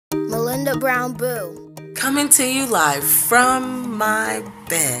Brownboo. Coming to you live from my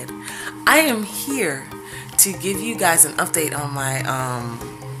bed. I am here to give you guys an update on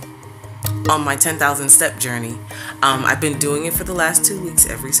my 10,000 step journey. I've been doing it for the last 2 weeks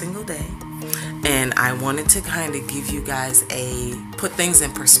every single day, and I wanted to kind of give you guys put things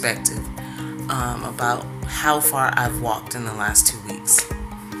in perspective about how far I've walked in the last 2 weeks.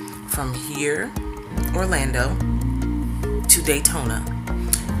 From here, Orlando, to Daytona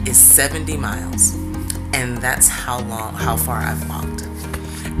is 70 miles, and that's how far I've walked.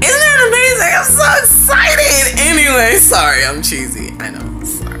 Isn't that amazing? I'm so excited. Anyway, sorry, I'm cheesy. I know,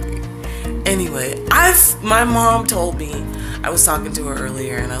 sorry. Anyway, my mom told me, I was talking to her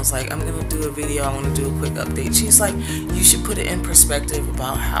earlier, and I was like, I'm gonna do a video. I want to do a quick update. She's like, you should put it in perspective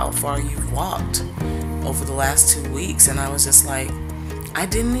about how far you've walked over the last 2 weeks. And I was just like, I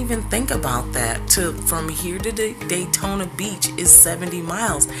didn't even think about that. From here to Daytona Beach is 70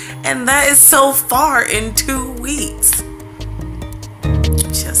 miles, and that is so far in 2 weeks.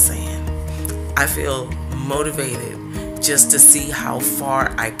 Just saying, I feel motivated just to see how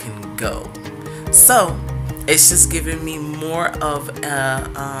far I can go. So it's just giving me more of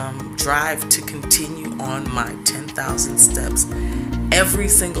a drive to continue on my 10,000 steps every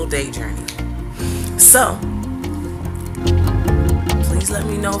single day journey. So please let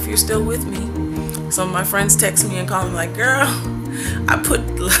me know if you're still with me. Some of my friends text me and call me like, girl,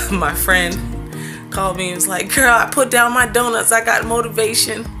 my friend called me and was like, girl, I put down my donuts. I got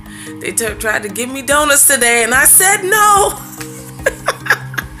motivation. They tried to give me donuts today, and I said no.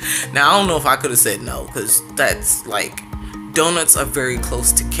 Now, I don't know if I could have said no, because that's like, donuts are very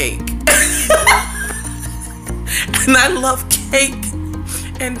close to cake. And I love cake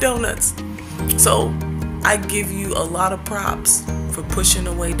and donuts. So I give you a lot of props for pushing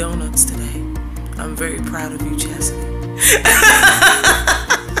away donuts today. I'm very proud of you, Chastity.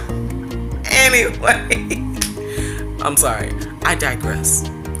 Anyway, I'm sorry, I digress.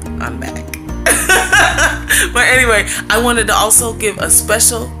 I'm back. But anyway, I wanted to also give a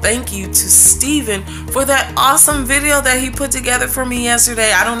special thank you to Steven for that awesome video that he put together for me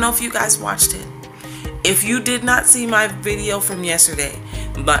yesterday. I don't know if you guys watched it. If you did not see my video from yesterday,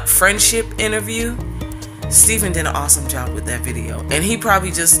 my friendship interview, Steven did an awesome job with that video. And he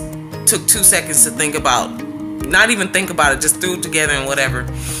probably just took 2 seconds to think about, not even think about it, just threw it together and whatever.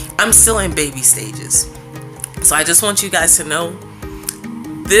 I'm still in baby stages. So I just want you guys to know,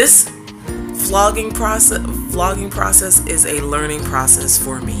 this vlogging process is a learning process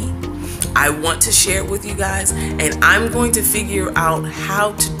for me. I want to share it with you guys, and I'm going to figure out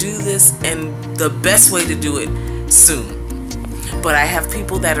how to do this and the best way to do it soon. But I have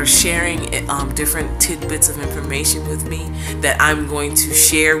people that are sharing different tidbits of information with me that I'm going to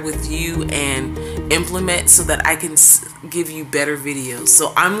share with you and implement so that I can give you better videos.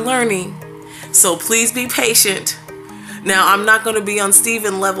 So I'm learning, so please be patient. Now, I'm not going to be on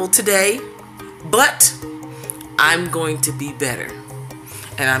Steven level today, but I'm going to be better,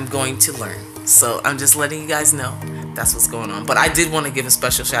 and I'm going to learn. So I'm just letting you guys know that's what's going on. But I did want to give a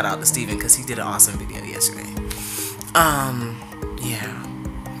special shout out to Steven because he did an awesome video yesterday. Yeah.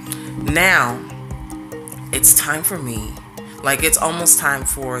 Now, it's time for me. Like, it's almost time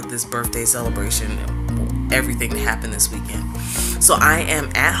for this birthday celebration, everything that happened this weekend. So I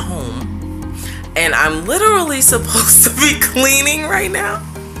am at home, and I'm literally supposed to be cleaning right now.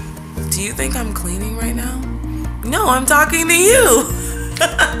 Do you think I'm cleaning right now? No, I'm talking to you.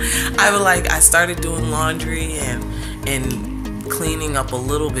 I started doing laundry and cleaning up a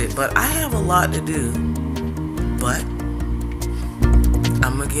little bit, but I have a lot to do. But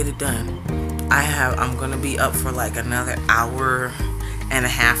I'm gonna get it done. I'm gonna be up for like another hour and a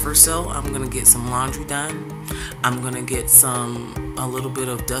half or so. I'm gonna get some laundry done. I'm gonna get a little bit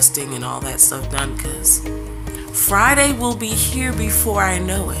of dusting and all that stuff done, because Friday will be here before I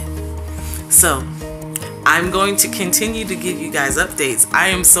know it. So I'm going to continue to give you guys updates. I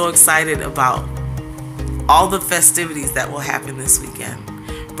am so excited about all the festivities that will happen this weekend.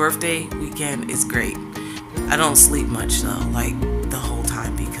 Birthday weekend is great. I don't sleep much though, like the whole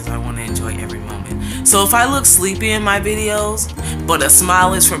time, because I want to enjoy every moment. So if I look sleepy in my videos, but a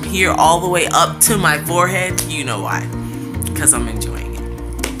smile is from here all the way up to my forehead, you know why. Because I'm enjoying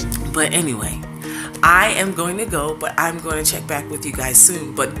it. But anyway, I am going to go, but I'm going to check back with you guys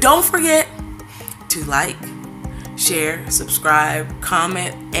soon. But don't forget to like, share, subscribe,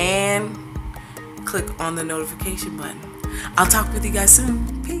 comment, and click on the notification button. I'll talk with you guys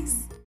soon. Peace.